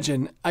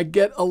imagine, I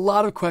get a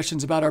lot of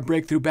questions about our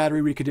breakthrough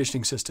battery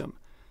reconditioning system.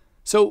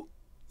 So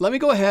let me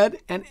go ahead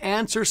and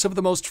answer some of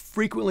the most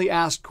frequently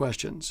asked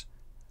questions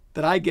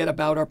that I get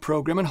about our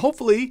program, and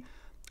hopefully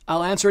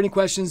I'll answer any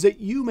questions that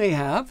you may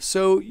have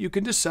so you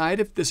can decide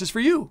if this is for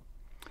you.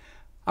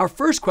 Our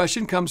first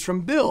question comes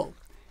from Bill.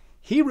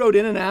 He wrote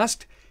in and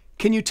asked,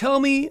 can you tell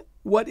me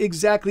what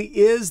exactly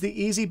is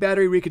the Easy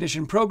Battery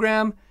Reconditioning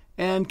program?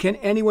 And can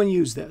anyone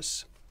use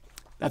this?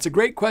 That's a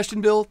great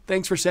question, Bill.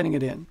 Thanks for sending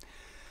it in.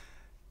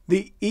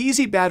 The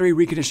Easy Battery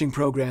Reconditioning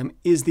program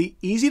is the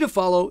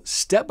easy-to-follow,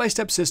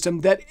 step-by-step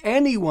system that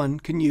anyone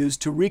can use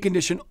to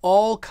recondition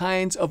all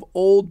kinds of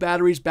old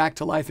batteries back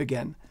to life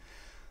again.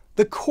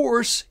 The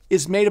course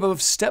is made up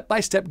of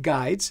step-by-step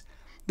guides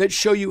that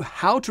show you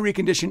how to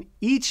recondition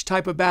each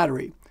type of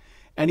battery.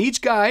 And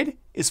each guide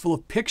is full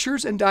of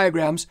pictures and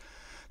diagrams,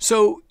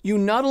 so you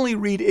not only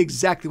read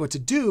exactly what to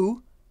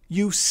do,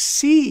 you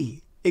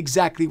see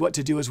exactly what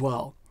to do as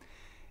well.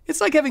 It's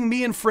like having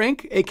me and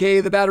Frank,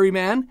 aka the Battery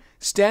Man,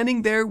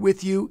 standing there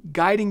with you,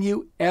 guiding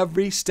you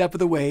every step of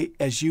the way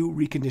as you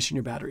recondition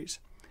your batteries.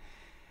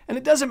 And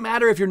it doesn't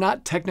matter if you're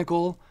not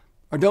technical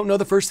or don't know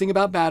the first thing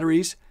about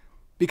batteries,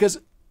 because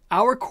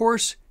our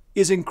course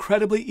is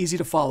incredibly easy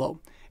to follow,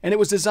 and it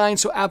was designed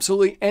so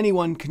absolutely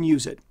anyone can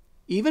use it,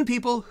 even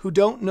people who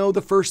don't know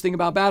the first thing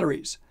about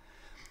batteries.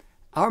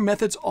 Our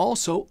methods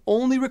also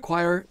only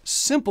require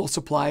simple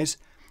supplies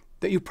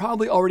that you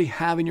probably already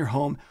have in your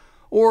home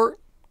or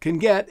can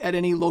get at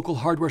any local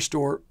hardware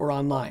store or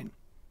online.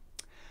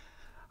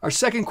 Our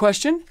second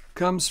question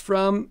comes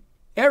from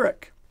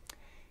Eric.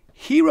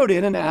 He wrote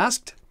in and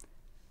asked,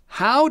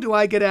 how do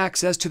I get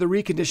access to the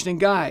reconditioning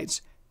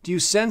guides? Do you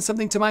send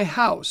something to my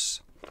house?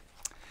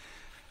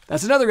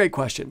 That's another great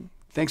question.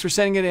 Thanks for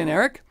sending it in,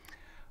 Eric.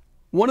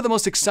 One of the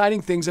most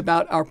exciting things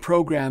about our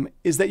program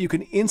is that you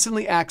can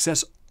instantly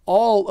access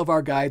all of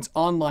our guides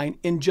online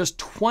in just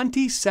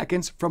 20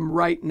 seconds from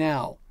right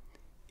now.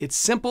 It's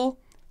simple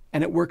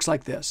and it works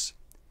like this.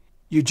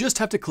 You just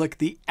have to click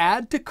the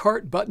Add to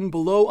Cart button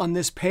below on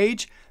this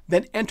page,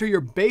 then enter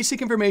your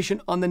basic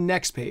information on the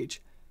next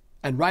page.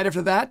 And right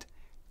after that,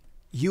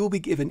 you will be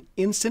given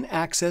instant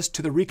access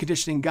to the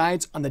reconditioning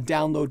guides on the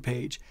download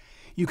page.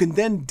 You can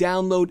then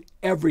download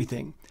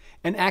everything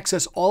and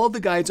access all of the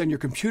guides on your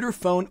computer,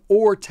 phone,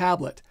 or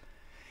tablet.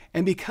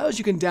 And because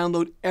you can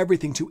download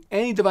everything to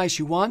any device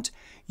you want,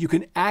 you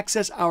can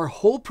access our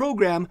whole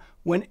program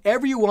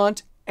whenever you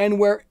want and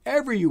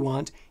wherever you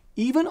want,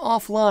 even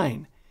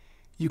offline.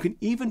 You can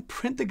even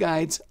print the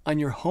guides on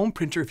your home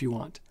printer if you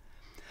want.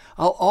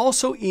 I'll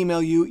also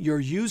email you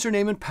your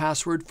username and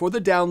password for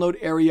the download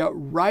area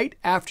right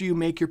after you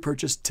make your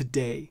purchase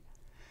today.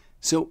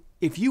 So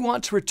if you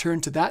want to return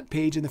to that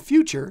page in the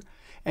future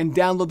and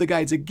download the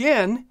guides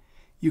again,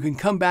 you can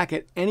come back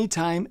at any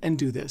time and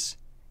do this.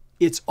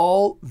 It's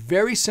all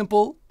very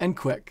simple and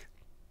quick.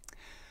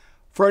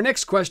 For our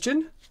next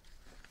question,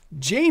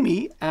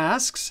 Jamie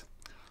asks,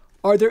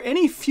 are there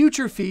any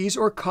future fees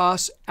or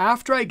costs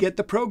after I get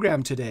the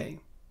program today?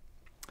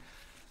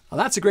 Well,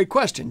 that's a great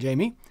question,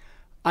 Jamie.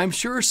 I'm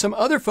sure some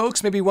other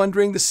folks may be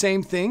wondering the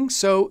same thing,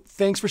 so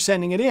thanks for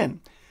sending it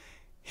in.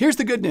 Here's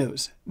the good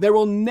news. There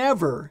will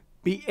never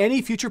be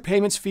any future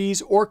payments,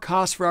 fees, or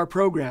costs for our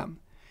program.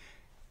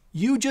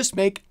 You just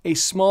make a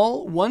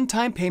small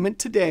one-time payment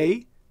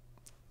today,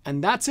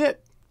 and that's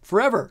it,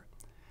 forever.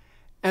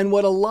 And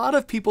what a lot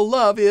of people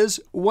love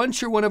is,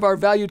 once you're one of our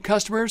valued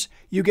customers,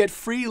 you get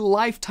free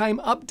lifetime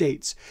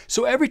updates.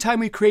 So every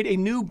time we create a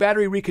new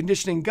battery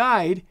reconditioning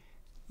guide,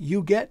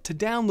 you get to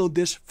download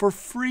this for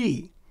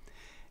free.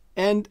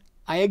 And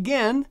I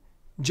again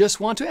just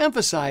want to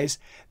emphasize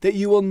that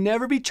you will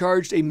never be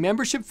charged a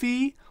membership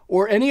fee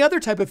or any other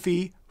type of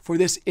fee for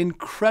this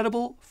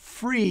incredible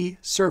free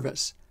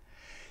service.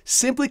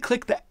 Simply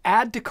click the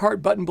Add to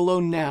Cart button below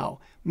now.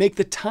 Make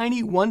the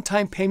tiny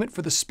one-time payment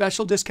for the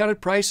special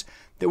discounted price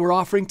that we're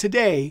offering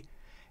today,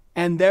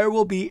 and there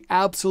will be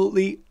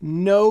absolutely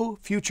no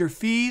future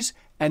fees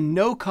and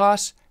no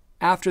costs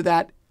after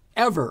that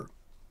ever.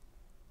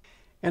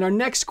 And our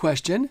next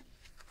question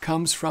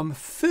comes from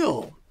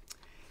Phil.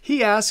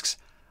 He asks,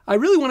 I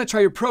really want to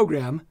try your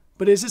program,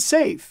 but is it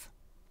safe?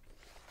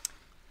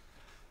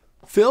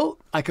 Phil,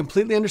 I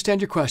completely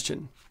understand your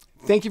question.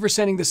 Thank you for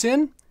sending this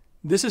in.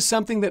 This is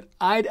something that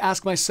I'd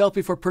ask myself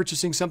before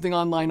purchasing something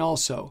online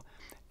also.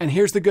 And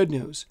here's the good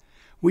news.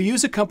 We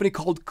use a company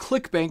called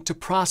ClickBank to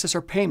process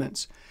our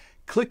payments.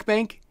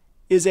 ClickBank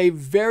is a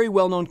very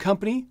well-known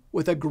company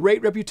with a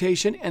great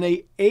reputation and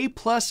an A+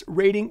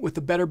 rating with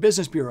the Better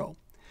Business Bureau.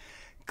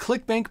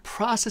 ClickBank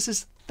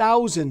processes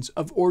thousands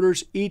of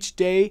orders each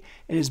day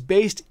and is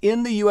based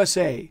in the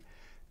USA.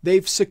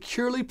 They've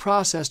securely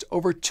processed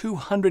over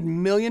 200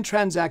 million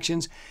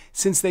transactions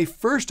since they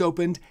first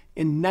opened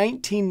in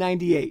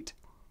 1998.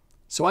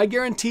 So I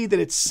guarantee that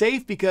it's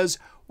safe because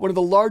one of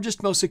the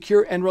largest, most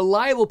secure and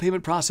reliable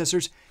payment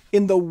processors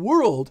in the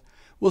world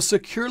will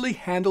securely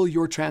handle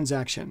your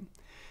transaction.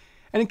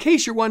 And in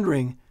case you're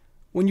wondering,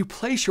 when you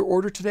place your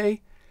order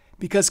today,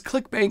 because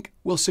ClickBank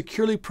will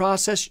securely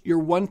process your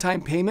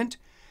one-time payment,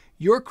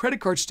 your credit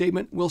card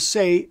statement will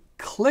say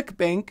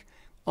ClickBank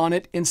on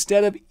it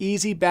instead of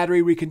Easy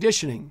Battery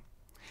Reconditioning.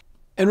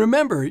 And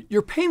remember,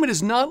 your payment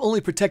is not only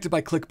protected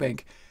by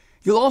ClickBank,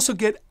 you'll also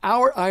get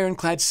our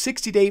ironclad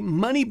 60-day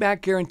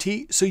money-back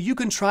guarantee so you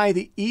can try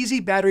the Easy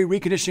Battery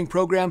Reconditioning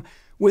program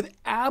with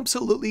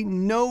absolutely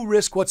no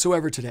risk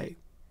whatsoever today.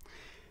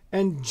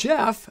 And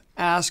Jeff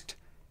asked,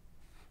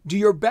 do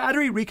your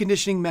battery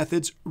reconditioning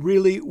methods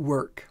really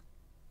work?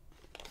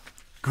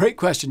 Great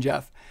question,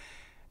 Jeff.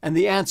 And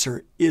the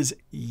answer is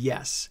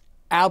yes,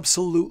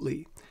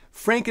 absolutely.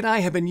 Frank and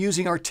I have been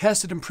using our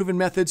tested and proven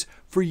methods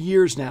for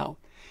years now.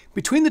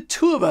 Between the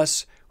two of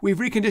us, we've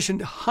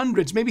reconditioned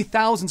hundreds, maybe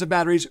thousands of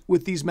batteries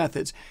with these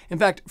methods. In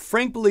fact,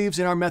 Frank believes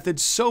in our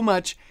methods so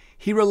much,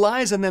 he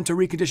relies on them to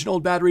recondition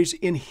old batteries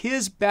in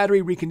his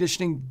battery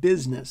reconditioning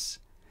business.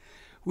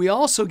 We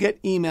also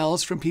get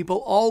emails from people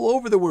all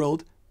over the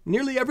world,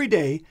 nearly every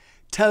day,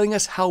 telling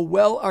us how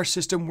well our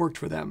system worked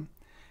for them.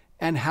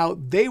 and how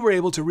they were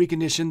able to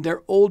recondition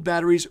their old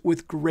batteries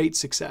with great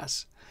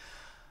success.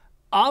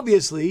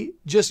 Obviously,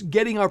 just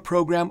getting our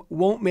program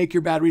won't make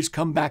your batteries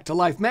come back to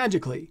life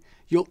magically.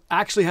 You'll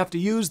actually have to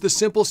use the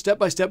simple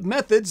step-by-step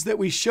methods that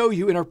we show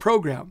you in our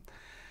program.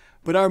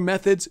 But our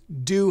methods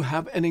do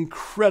have an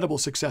incredible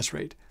success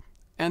rate,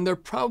 and they're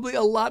probably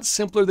a lot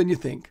simpler than you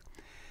think.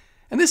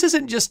 And this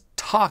isn't just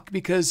talk,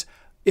 because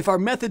if our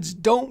methods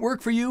don't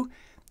work for you,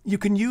 you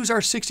can use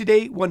our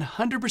 60-day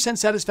 100%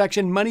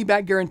 satisfaction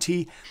money-back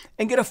guarantee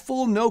and get a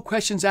full no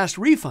questions asked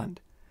refund.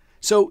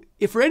 So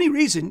if for any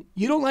reason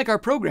you don't like our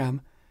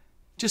program,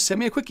 just send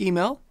me a quick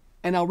email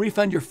and I'll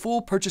refund your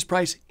full purchase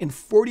price in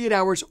 48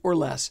 hours or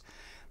less.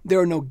 There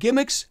are no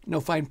gimmicks, no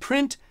fine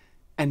print,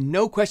 and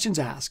no questions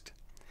asked.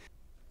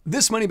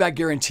 This money-back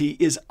guarantee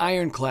is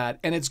ironclad,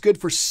 and it's good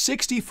for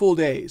 60 full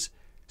days.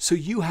 So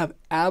you have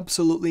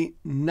absolutely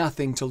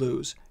nothing to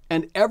lose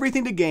and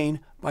everything to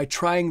gain by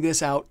trying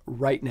this out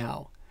right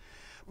now.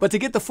 But to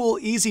get the full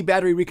Easy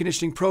Battery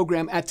Reconditioning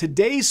program at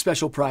today's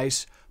special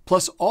price,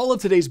 plus all of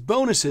today's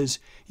bonuses,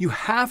 you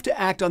have to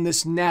act on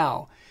this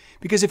now.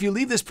 Because if you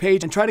leave this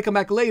page and try to come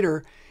back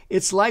later,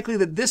 it's likely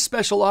that this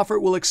special offer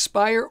will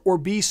expire or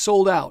be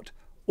sold out.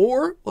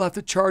 Or we'll have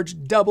to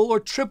charge double or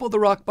triple the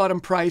rock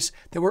bottom price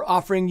that we're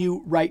offering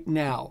you right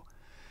now.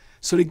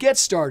 So to get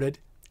started,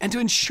 and to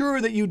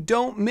ensure that you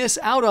don't miss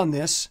out on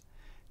this,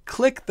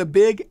 click the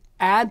big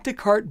Add to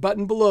Cart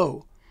button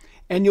below,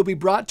 and you'll be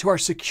brought to our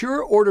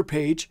secure order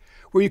page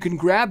where you can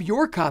grab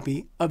your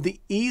copy of the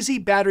Easy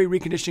Battery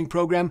Reconditioning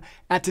program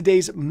at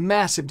today's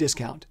massive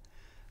discount.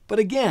 But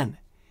again,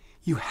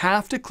 you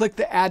have to click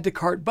the Add to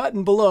Cart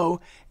button below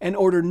and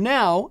order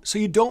now so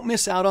you don't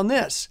miss out on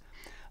this.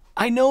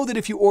 I know that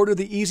if you order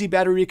the Easy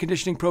Battery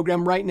Reconditioning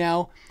program right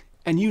now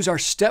and use our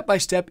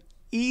step-by-step,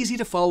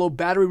 easy-to-follow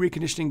battery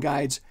reconditioning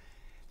guides,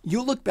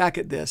 you'll look back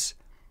at this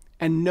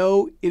and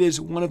know it is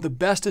one of the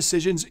best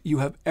decisions you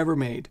have ever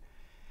made.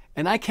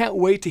 And I can't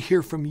wait to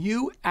hear from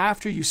you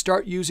after you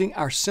start using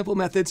our simple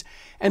methods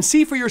and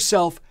see for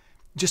yourself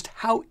just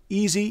how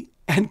easy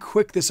and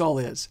quick this all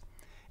is.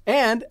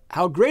 And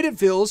how great it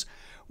feels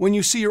when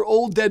you see your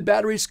old dead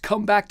batteries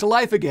come back to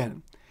life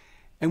again.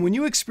 And when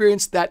you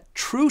experience that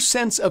true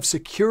sense of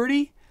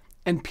security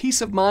and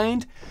peace of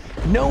mind,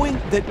 knowing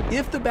that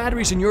if the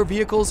batteries in your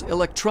vehicles,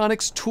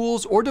 electronics,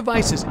 tools, or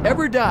devices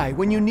ever die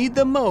when you need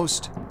them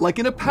most, like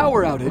in a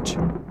power outage,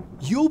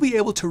 you'll be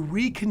able to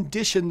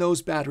recondition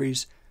those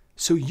batteries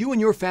so you and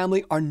your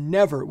family are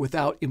never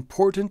without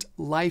important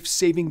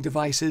life-saving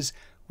devices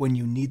when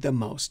you need them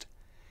most.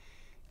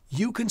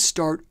 You can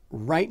start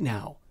right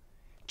now.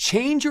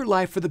 Change your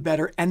life for the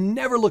better and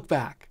never look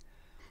back.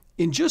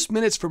 In just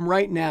minutes from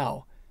right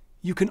now,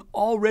 you can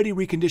already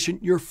recondition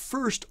your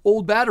first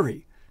old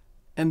battery.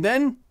 And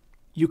then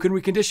you can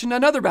recondition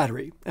another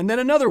battery, and then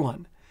another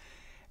one.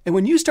 And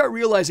when you start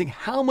realizing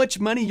how much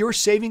money you're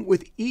saving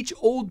with each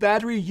old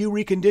battery you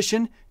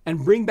recondition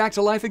and bring back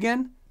to life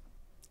again,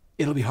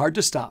 it'll be hard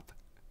to stop.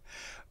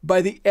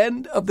 By the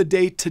end of the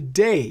day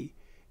today,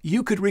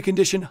 you could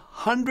recondition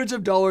hundreds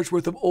of dollars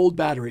worth of old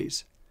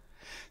batteries.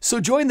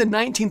 So join the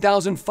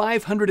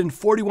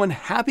 19,541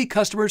 happy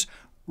customers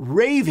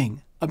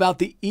raving about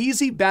the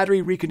Easy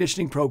Battery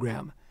Reconditioning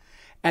program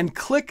and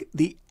click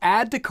the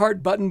Add to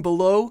Cart button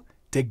below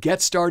to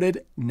get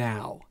started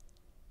now.